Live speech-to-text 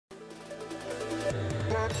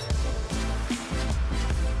So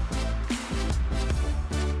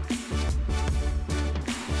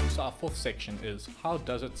our fourth section is, how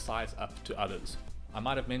does it size up to others? I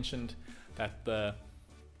might have mentioned that the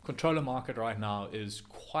controller market right now is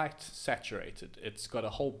quite saturated. It's got a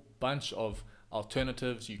whole bunch of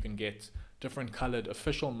alternatives. You can get different colored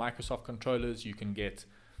official Microsoft controllers, you can get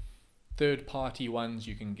third-party ones,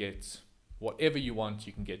 you can get whatever you want.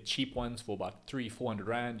 You can get cheap ones for about 300-400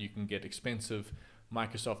 Rand, you can get expensive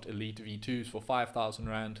Microsoft Elite V2s for 5,000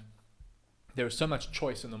 Rand. There is so much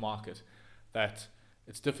choice in the market that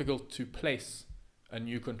it's difficult to place a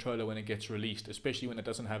new controller when it gets released, especially when it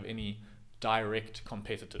doesn't have any direct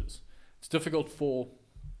competitors. It's difficult for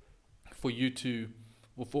you to,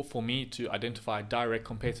 well, for me to identify a direct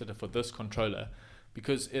competitor for this controller,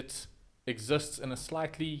 because it exists in a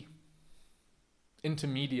slightly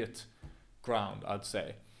intermediate ground, I'd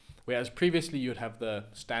say. Whereas previously you'd have the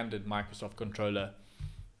standard Microsoft controller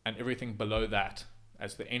and everything below that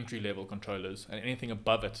as the entry-level controllers, and anything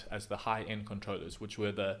above it as the high-end controllers, which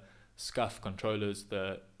were the SCUF controllers,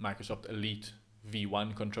 the Microsoft Elite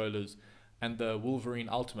V1 controllers, and the Wolverine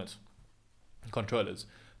Ultimate controllers.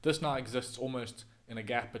 This now exists almost in a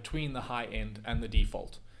gap between the high-end and the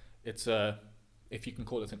default. It's a, if you can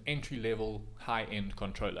call it, an entry-level high-end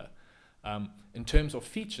controller. In terms of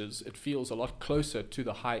features, it feels a lot closer to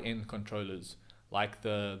the high-end controllers like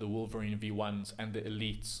the Wolverine V1s and the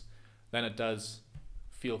Elites than it does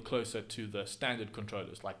feel closer to the standard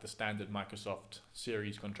controllers like the standard Microsoft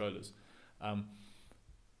series controllers.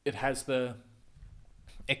 It has the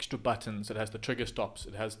extra buttons, it has the trigger stops,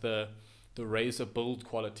 it has the Razer build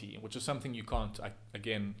quality, which is something you can't,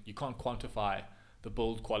 again, you can't quantify the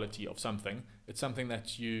build quality of something. It's something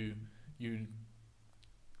that you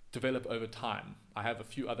develop over time. I have a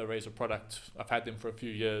few other Razer products. I've had them for a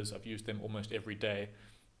few years. I've used them almost every day,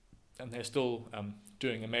 and they're still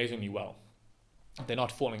doing amazingly well. They're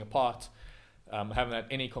not falling apart. I haven't had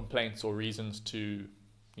any complaints or reasons to,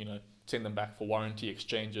 send them back for warranty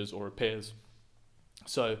exchanges or repairs.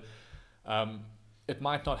 So it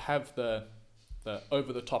might not have the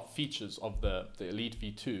over-the-top features of the Elite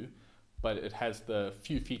V2, but it has the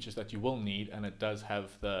few features that you will need, and it does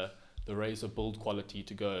have the Razer build quality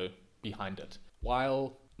to go behind it.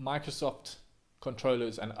 While Microsoft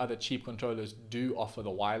controllers and other cheap controllers do offer the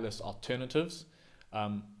wireless alternatives,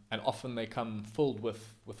 and often they come filled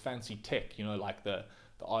with fancy tech, like the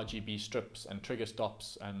RGB strips and trigger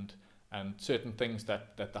stops and certain things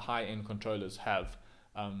that the high-end controllers have.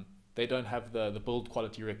 They don't have the build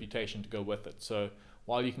quality reputation to go with it. So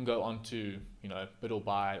while you can go onto Bid'll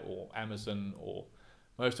or Amazon or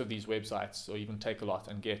most of these websites, or even Takealot,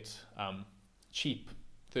 and get cheap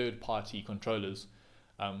third-party controllers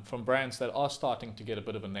from brands that are starting to get a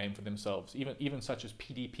bit of a name for themselves, even such as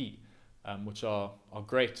PDP, which are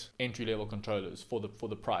great entry-level controllers for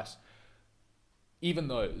the price. Even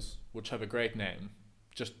those, which have a great name,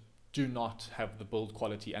 just do not have the build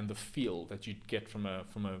quality and the feel that you'd get from a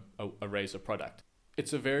Razer product.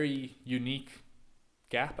 It's a very unique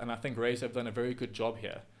gap, and I think Razer have done a very good job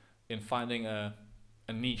here in finding a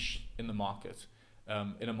niche in the market,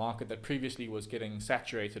 in a market that previously was getting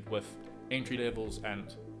saturated with entry levels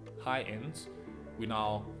and high ends. We're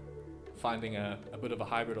now finding a bit of a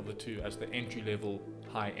hybrid of the two as the entry level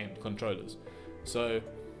high end controllers. So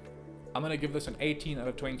I'm going to give this an 18 out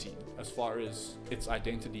of 20 as far as its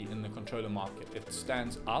identity in the controller market. It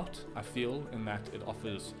stands out, I feel, in that it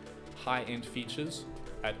offers high end features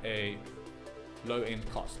at a low end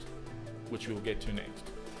cost, which we'll get to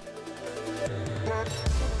next.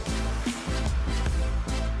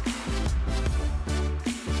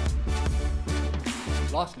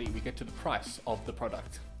 Lastly, we get to the price of the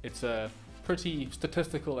product. It's a pretty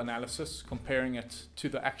statistical analysis comparing it to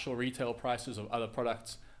the actual retail prices of other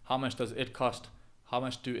products. How much does it cost? How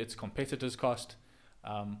much do its competitors cost?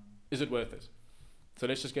 Is it worth it? So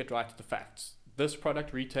let's just get right to the facts. This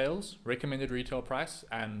product retails, recommended retail price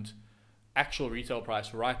and actual retail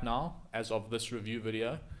price right now, as of this review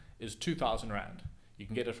video, is 2,000 Rand. You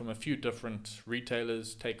can get it from a few different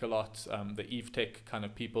retailers, Takealot, the Eve Tech kind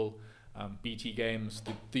of people, BT Games,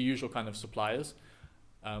 the usual kind of suppliers.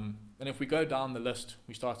 And if we go down the list,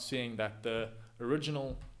 we start seeing that the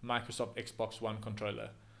original Microsoft Xbox One controller,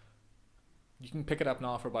 you can pick it up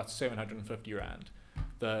now for about 750 Rand.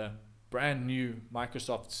 The brand new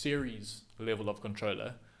Microsoft Series level of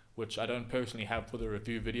controller, which I don't personally have for the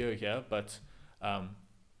review video here, but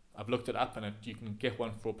I've looked it up, and you can get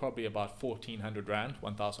one for probably about 1,400 Rand,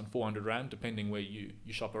 1,400 Rand, depending where you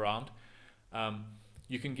shop around.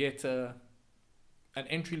 You can get an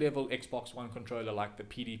entry-level Xbox One controller like the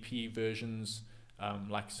PDP versions,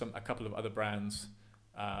 like a couple of other brands.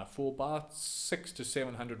 for about 600 to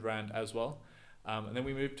 700 Rand as well. And then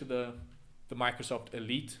we moved to the Microsoft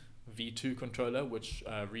Elite V2 controller, which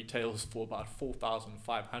retails for about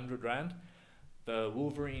 4,500 Rand. The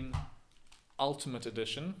Wolverine Ultimate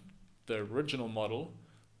Edition, the original model,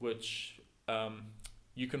 which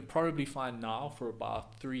you can probably find now for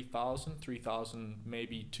about 3,000,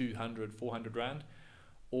 maybe 200, 400 Rand,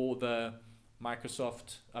 or the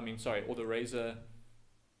or the Razer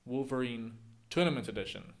Wolverine Tournament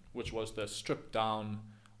Edition, which was the stripped down,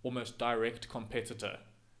 almost direct competitor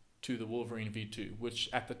to the Wolverine V2, which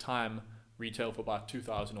at the time retailed for about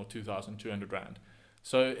 2,000 or 2,200 Rand.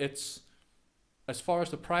 So it's, as far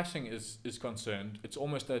as the pricing is concerned, it's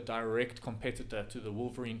almost a direct competitor to the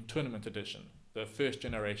Wolverine Tournament Edition, the first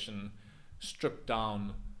generation stripped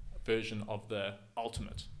down version of the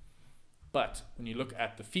Ultimate. But when you look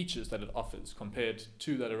at the features that it offers compared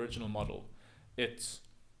to that original model, it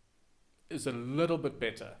is a little bit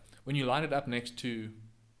better. When you line it up next to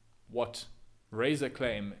what Razer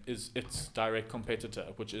claim is its direct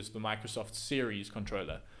competitor, which is the Microsoft Series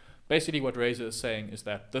controller. Basically what Razer is saying is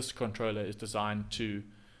that this controller is designed to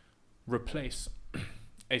replace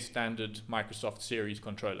a standard Microsoft Series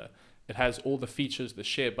controller. It has all the features, the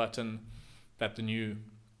share button that the new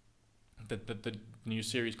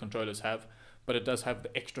Series controllers have, but it does have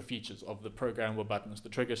the extra features of the programmable buttons, the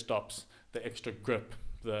trigger stops, the extra grip,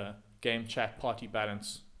 the game chat party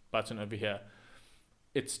balance button over here.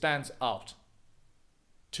 It stands out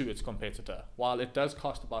to its competitor. While it does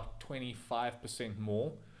cost about 25%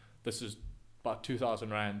 more, this is about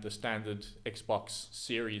 2,000 Rand. The standard Xbox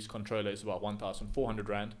Series controller is about 1,400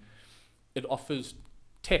 Rand. It offers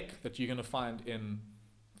tech that you're going to find in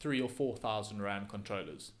 3,000 or 4,000 Rand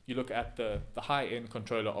controllers. You look at the high-end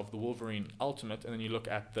controller of the Wolverine Ultimate, and then you look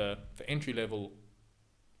at the entry-level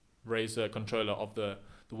Razer controller of the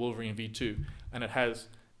Wolverine V2, and it has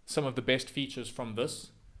some of the best features from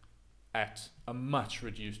this at a much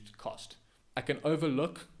reduced cost. I can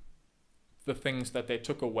overlook the things that they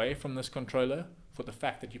took away from this controller for the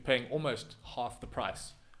fact that you're paying almost half the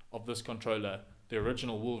price of this controller, the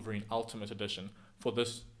original Wolverine Ultimate Edition, for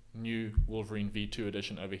this new Wolverine V2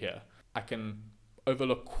 edition over here. I can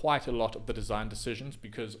overlook quite a lot of the design decisions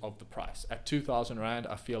because of the price. At 2,000 Rand,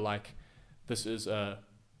 I feel like this is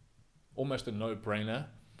almost a no-brainer.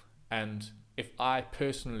 And if I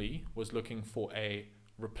personally was looking for a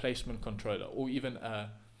replacement controller or even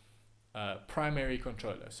a primary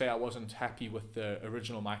controller, say I wasn't happy with the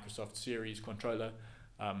original Microsoft Series controller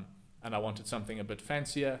and I wanted something a bit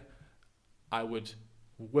fancier, I would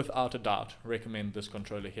without a doubt recommend this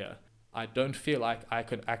controller here. I don't feel like I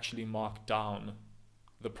could actually mark down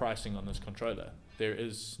the pricing on this controller. There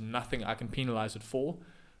is nothing I can penalize it for.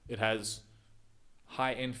 It has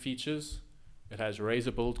high-end features, it has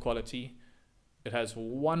Razer build quality, it has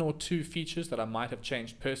one or two features that I might have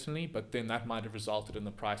changed personally, but then that might have resulted in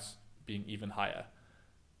the price being even higher.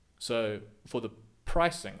 So for the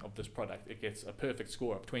pricing of this product, it gets a perfect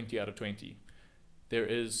score of 20 out of 20. There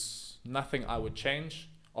is nothing I would change.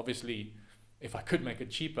 Obviously, if I could make it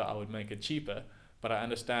cheaper, I would make it cheaper, but I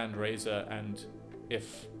understand Razer, and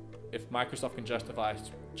if Microsoft can justify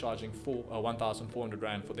charging 1,400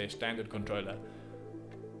 Rand for their standard controller,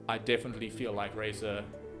 I definitely feel like Razer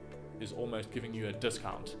is almost giving you a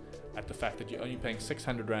discount at the fact that you're only paying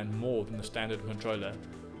 600 Rand more than the standard controller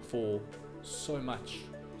for so much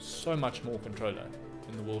more controller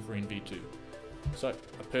in the Wolverine V2. So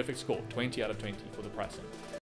a perfect score, 20 out of 20 for the pricing.